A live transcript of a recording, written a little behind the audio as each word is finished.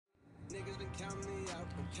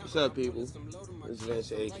What's up, people? It's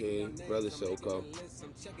Vince, aka Brother Soko.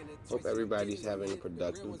 Hope everybody's having a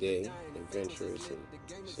productive day, adventurous, and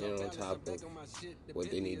staying on top of what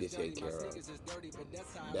they need to take care of.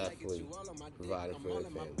 Definitely providing for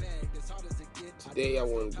their family. Today, I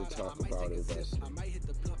wanted to talk about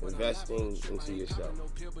investing into yourself.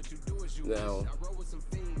 Now,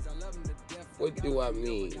 what do I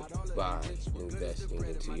mean by investing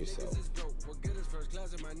into yourself?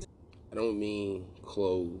 I don't mean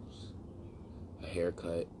clothes, a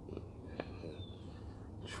haircut,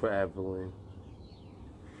 traveling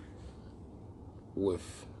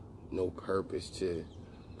with no purpose to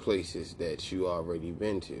places that you already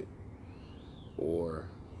been to, or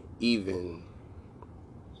even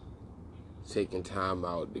taking time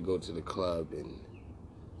out to go to the club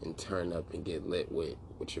and turn up and get lit with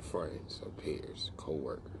your friends or peers,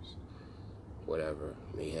 co-workers, whatever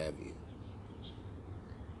may have you.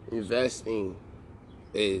 Investing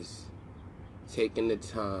is taking the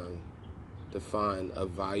time to find a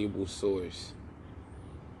valuable source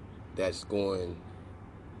that's going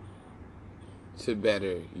to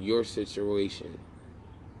better your situation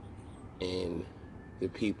and the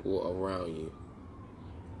people around you.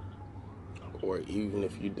 Or even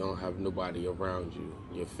if you don't have nobody around you,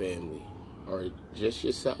 your family, or just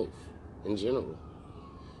yourself in general.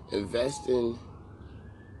 Investing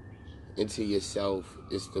into yourself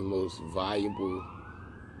is the most valuable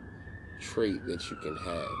trait that you can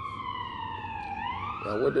have.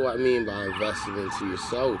 Now, what do I mean by investing into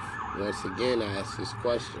yourself? Once again, I ask this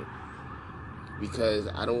question because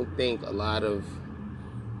I don't think a lot of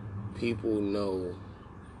people know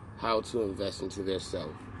how to invest into their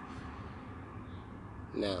self.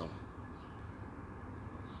 Now,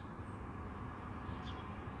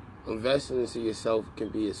 investing into yourself can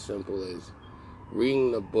be as simple as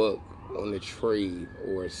reading a book on a trade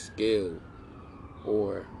or a skill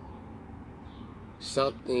or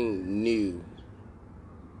something new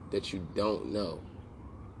that you don't know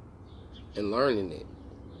and learning it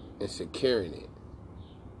and securing it.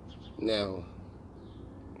 Now,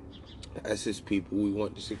 as his people, we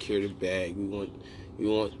want to secure the bag. We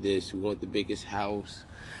want this. We want the biggest house,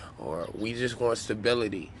 or we just want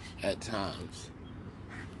stability at times.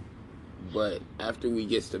 But after we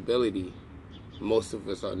get stability, most of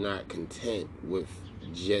us are not content with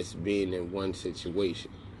just being in one situation.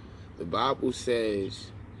 The Bible says,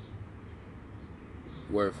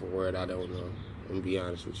 word for word, I don't know. I'm going to be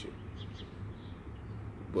honest with you.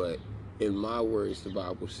 But in my words, the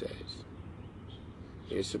Bible says,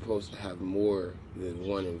 you're supposed to have more than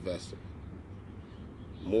one investment,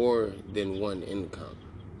 more than one income.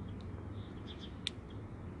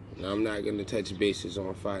 Now, I'm not going to touch bases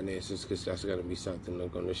on finances because that's going to be something I'm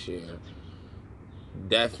going to share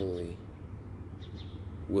definitely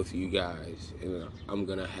with you guys. And I'm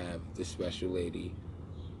going to have the special lady,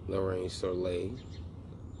 Lorraine Soleil,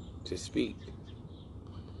 to speak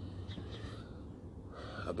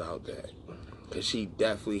about that. Because she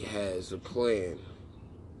definitely has a plan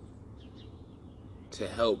to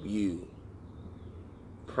help you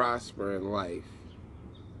prosper in life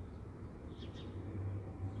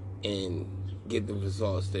and get the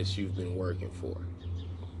results that you've been working for.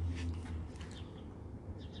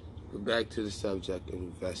 But back to the subject of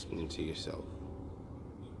investing into yourself.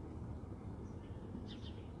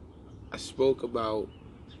 I spoke about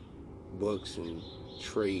books and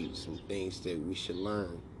trades and things that we should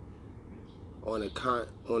learn on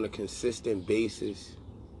a consistent basis.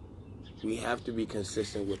 We have to be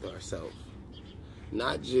consistent with ourselves.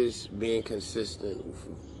 Not just being consistent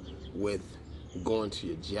with going to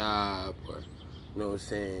your job or,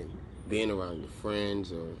 being around your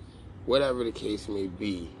friends or whatever the case may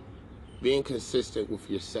be. Being consistent with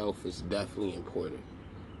yourself is definitely important,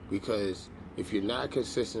 because if you're not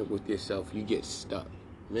consistent with yourself, you get stuck.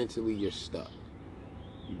 Mentally, you're stuck.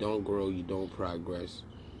 You don't grow, you don't progress.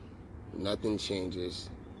 Nothing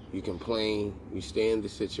changes. You complain, you stay in the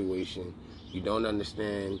situation, you don't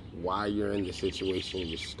understand why you're in the situation,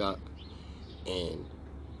 you're stuck, and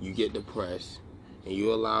you get depressed, and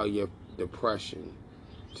you allow your depression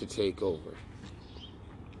to take over.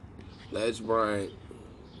 Les Bryant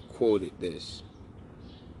quoted this,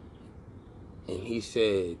 and he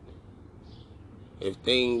said, if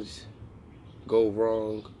things go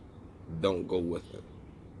wrong, don't go with them.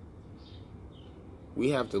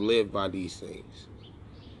 We have to live by these things.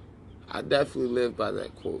 I definitely live by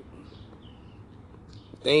that quote.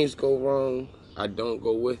 If things go wrong, I don't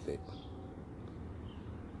go with it.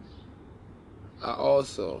 I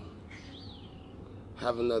also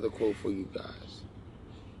have another quote for you guys.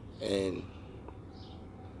 And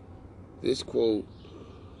this quote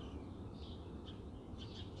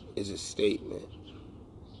is a statement.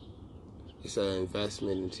 It's an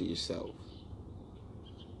investment into yourself.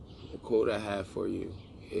 The quote I have for you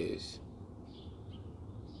is,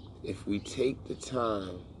 if we take the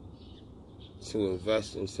time to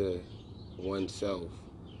invest into oneself,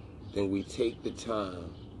 then we take the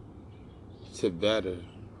time to better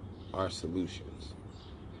our solutions.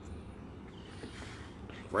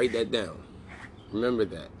 Write that down. Remember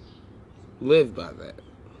that. Live by that.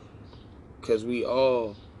 Because we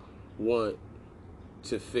all want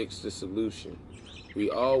to fix the solution. We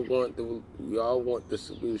all want the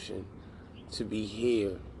solution to be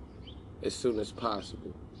here as soon as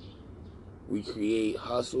possible. We create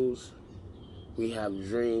hustles, we have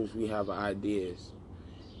dreams, we have ideas.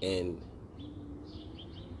 And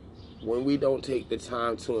when we don't take the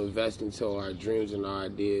time to invest into our dreams and our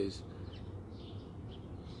ideas,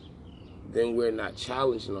 then we're not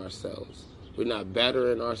challenging ourselves. We're not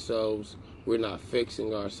bettering ourselves. We're not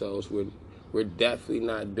fixing ourselves. We're definitely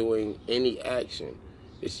not doing any action.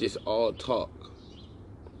 It's just all talk.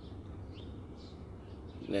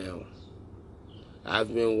 Now,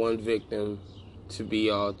 I've been one victim to be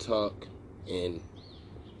all talk and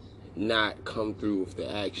not come through with the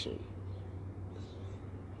action.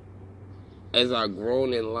 As I've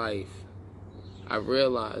grown in life, I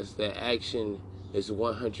realized that action is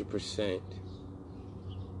 100%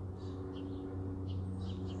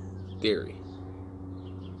 theory.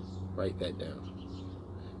 Write that down.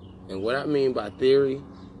 And what I mean by theory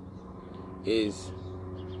is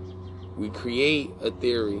we create a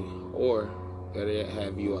theory, or gotta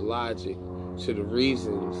have you a logic to the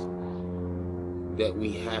reasons that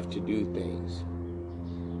we have to do things.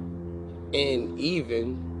 And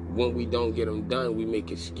even when we don't get them done, we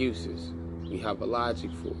make excuses. We have a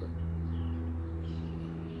logic for it.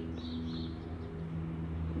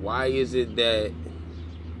 Why is it that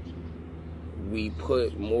we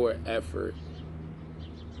put more effort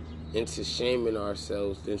into shaming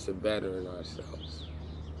ourselves than to bettering ourselves?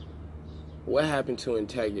 What happened to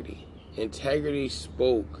integrity? Integrity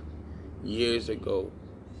spoke years ago.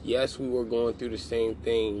 Yes, we were going through the same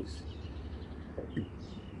things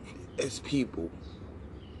as people,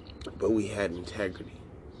 but we had integrity.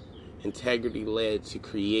 Integrity led to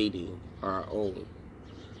creating our own.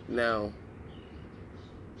 Now,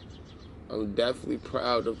 I'm definitely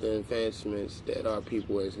proud of the advancements that our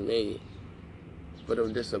people has made, but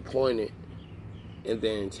I'm disappointed in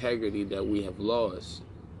the integrity that we have lost.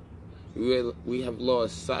 We have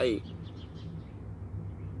lost sight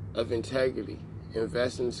of integrity,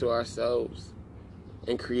 investing into ourselves,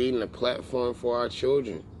 and creating a platform for our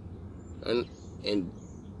children, and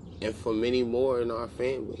for many more in our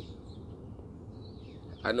family.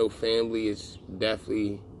 I know family is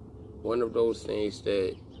definitely one of those things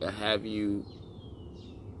that have you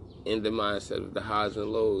in the mindset of the highs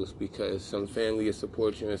and lows, because some family will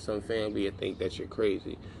support you and some family will think that you're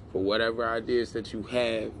crazy for whatever ideas that you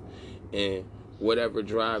have and whatever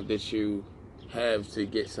drive that you have to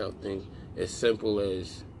get something as simple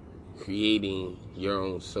as creating your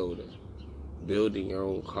own soda, building your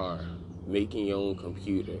own car, making your own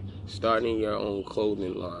computer, starting your own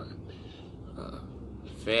clothing line,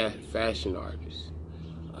 fashion artists,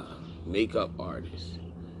 makeup artists,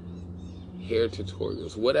 hair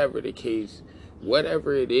tutorials, whatever the case,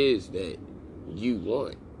 whatever it is that you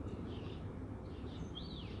want.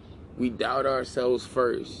 We doubt ourselves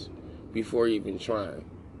first before even trying.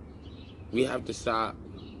 We have to stop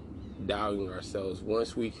doubting ourselves.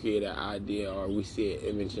 Once we create an idea or we see an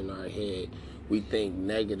image in our head, we think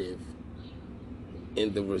negative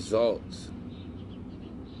in the results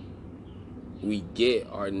we get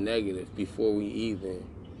are negative before we even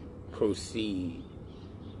proceed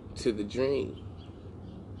to the dream.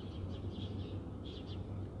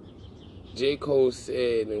 J. Cole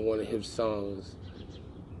said in one of his songs,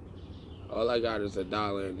 all I got is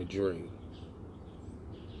 $1 and a dream.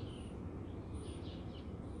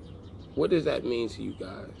 What does that mean to you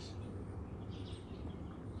guys?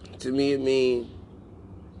 To me, it means,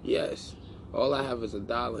 yes, all I have is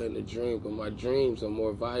 $1 and a dream, but my dreams are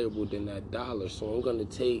more valuable than that dollar. So I'm going to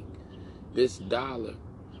take this dollar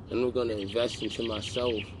and I'm going to invest into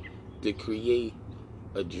myself to create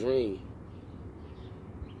a dream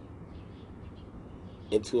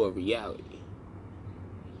into a reality.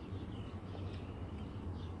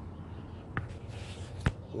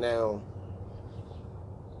 Now,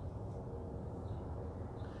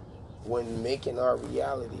 when making our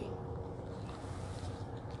reality,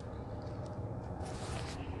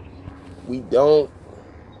 we don't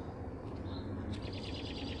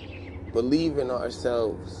believe in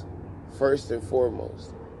ourselves first and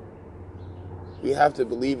foremost. We have to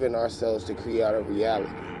believe in ourselves to create our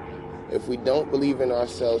reality. If we don't believe in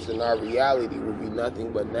ourselves, then our reality will be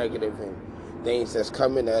nothing but negative and things that's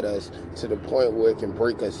coming at us to the point where it can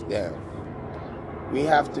break us down. We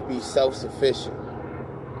have to be self-sufficient.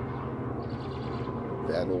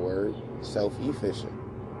 That's the word, self-efficient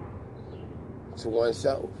to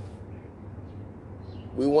oneself.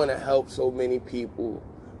 We want to help so many people.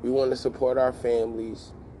 We want to support our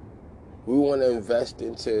families. We want to invest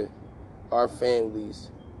into our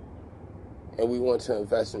families. And we want to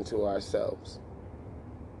invest into ourselves.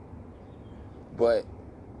 But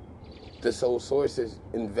the sole source is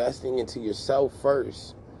investing into yourself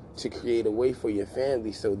first to create a way for your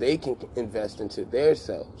family so they can invest into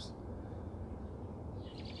themselves.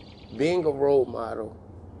 Being a role model,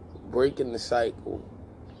 breaking the cycle,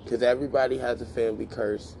 because everybody has a family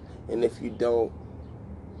curse, and if you don't,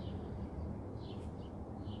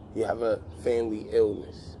 you have a family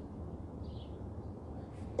illness.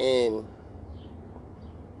 And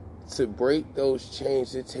to break those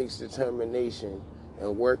chains, it takes determination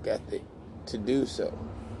and work ethic to do so.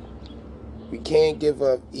 We can't give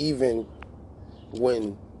up even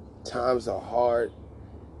when times are hard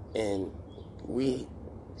and we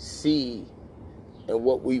see and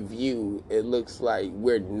what we view, it looks like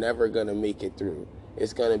we're never going to make it through.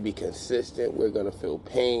 It's going to be consistent. We're going to feel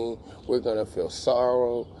pain. We're going to feel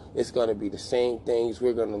sorrow. It's going to be the same things.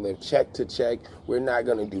 We're going to live check to check. We're not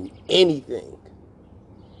going to do anything.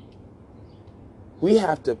 We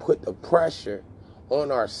have to put the pressure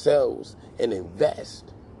on ourselves and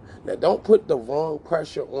invest. Now, don't put the wrong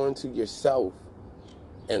pressure onto yourself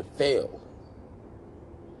and fail.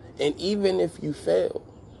 And even if you fail,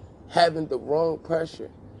 having the wrong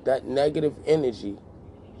pressure, that negative energy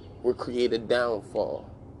will create a downfall.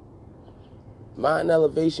 Mind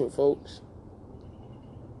elevation, folks.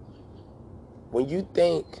 When you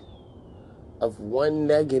think of one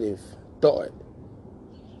negative thought,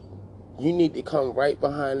 you need to come right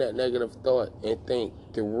behind that negative thought and think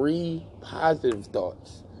 3 positive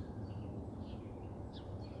thoughts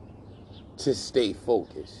to stay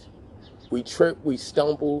focused. We trip, we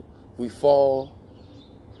stumble, we fall,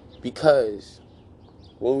 because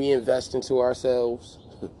when we invest into ourselves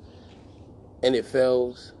and it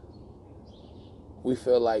fails, we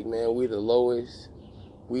feel like, man, we the lowest.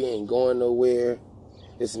 We ain't going nowhere.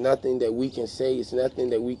 It's nothing that we can say. It's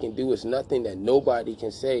nothing that we can do. It's nothing that nobody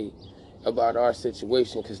can say about our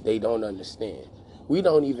situation because they don't understand. We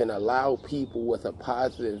don't even allow people with a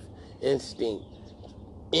positive instinct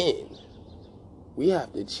in. We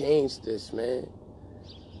have to change this, man.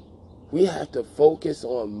 We have to focus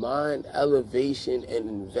on mind elevation and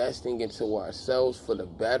investing into ourselves for the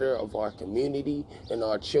better of our community and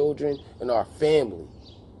our children and our family.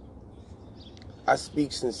 I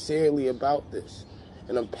speak sincerely about this,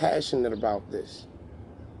 and I'm passionate about this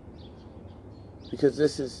because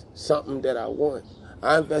this is something that I want.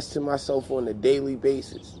 I invest in myself on a daily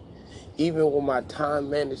basis. Even when my time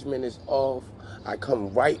management is off, I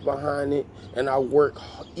come right behind it and I work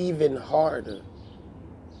even harder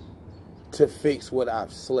to fix what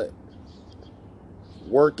I've slipped.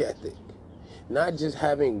 Work ethic. Not just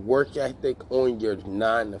having work ethic on your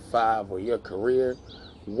 9 to 5 or your career.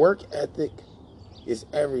 Work ethic is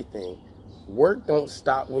everything. Work don't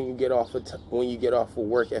stop when you get off of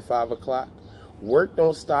work at 5 o'clock. Work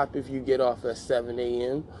don't stop if you get off at 7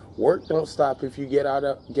 a.m. Work don't stop if you get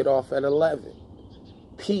off at 11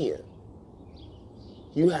 p.m.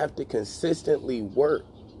 You have to consistently work,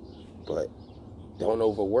 but don't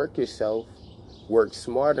overwork yourself. Work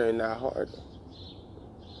smarter and not harder.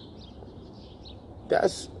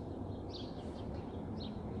 That's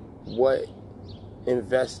what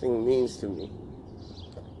investing means to me.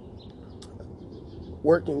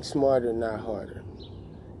 Working smarter, not harder.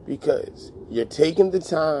 Because you're taking the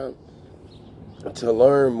time to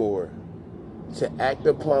learn more, to act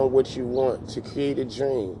upon what you want, to create a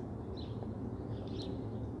dream.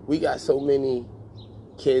 We got so many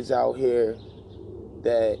kids out here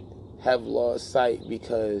that have lost sight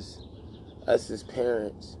because us as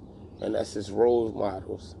parents and us as role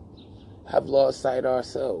models have lost sight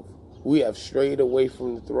ourselves. We have strayed away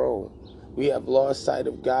from the throne. We have lost sight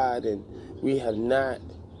of God, and we have not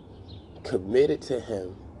committed to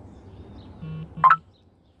Him.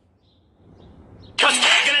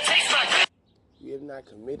 We have not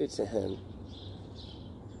committed to Him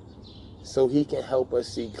so He can help us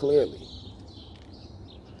see clearly.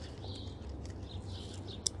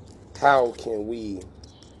 How can we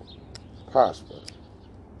prosper?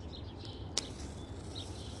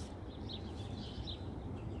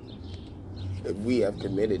 If we have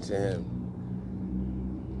committed to Him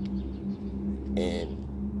and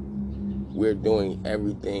we're doing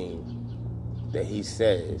everything that He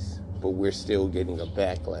says but we're still getting a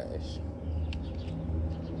backlash.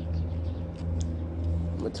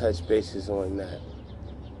 I'm going to touch bases on that.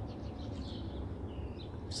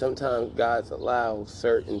 Sometimes God allows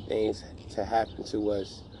certain things to happen to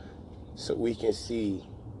us so we can see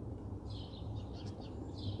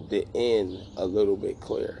the end a little bit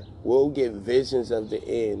clearer. We'll get visions of the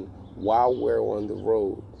end while we're on the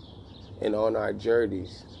road and on our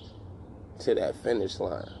journeys to that finish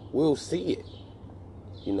line. We'll see it.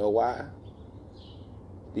 You know why?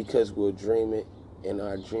 Because we'll dream it, and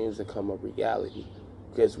our dreams become a reality.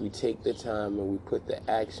 Because we take the time and we put the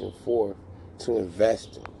action forth to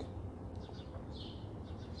invest in.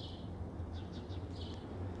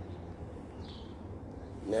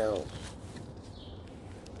 Now,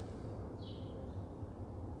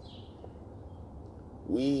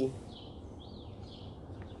 we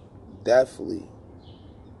definitely,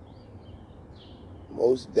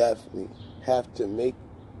 most definitely, have to make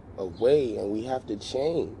a way, and we have to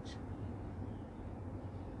change.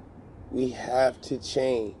 We have to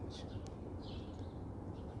change.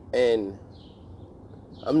 And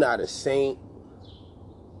I'm not a saint.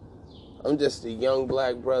 I'm just a young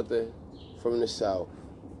black brother from the South,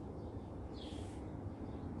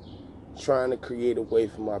 trying to create a way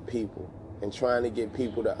for my people and trying to get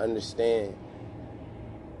people to understand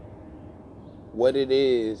what it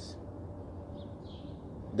is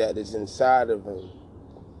that is inside of them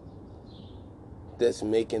that's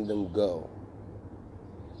making them go.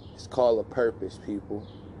 It's called a purpose, people.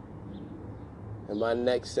 And my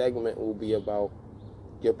next segment will be about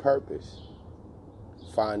your purpose,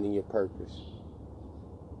 finding your purpose.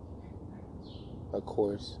 Of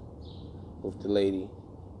course, with the lady,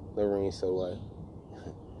 Lorraine Soleil.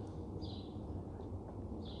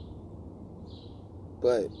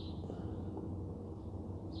 But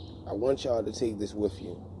I want y'all to take this with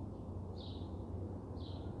you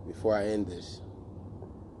before I end this.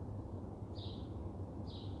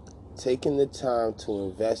 Taking the time to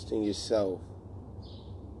invest in yourself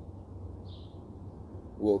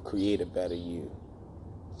will create a better you.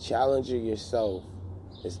 Challenging yourself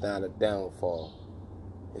is not a downfall.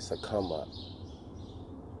 It's a come up.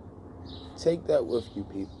 Take that with you,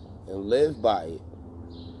 people, and live by it.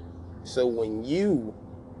 So when you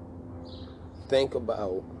think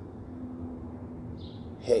about,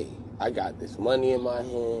 hey, I got this money in my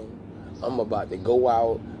hand, I'm about to go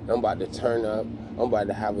out, I'm about to turn up, I'm about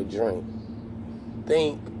to have a drink.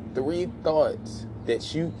 Think 3 thoughts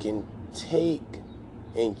that you can take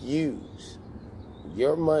and use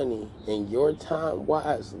your money and your time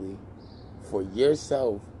wisely for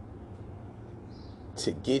yourself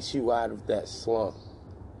to get you out of that slump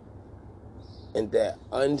and that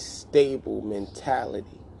unstable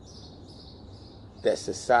mentality that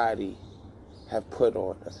society have put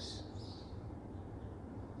on us.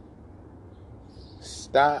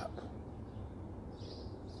 Stop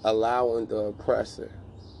allowing the oppressor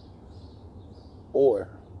or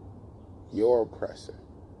your oppressor,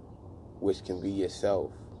 which can be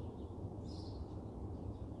yourself,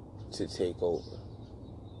 to take over.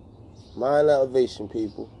 Mind elevation,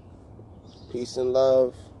 people. Peace and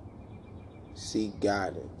love. Seek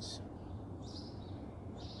guidance.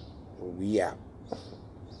 We out.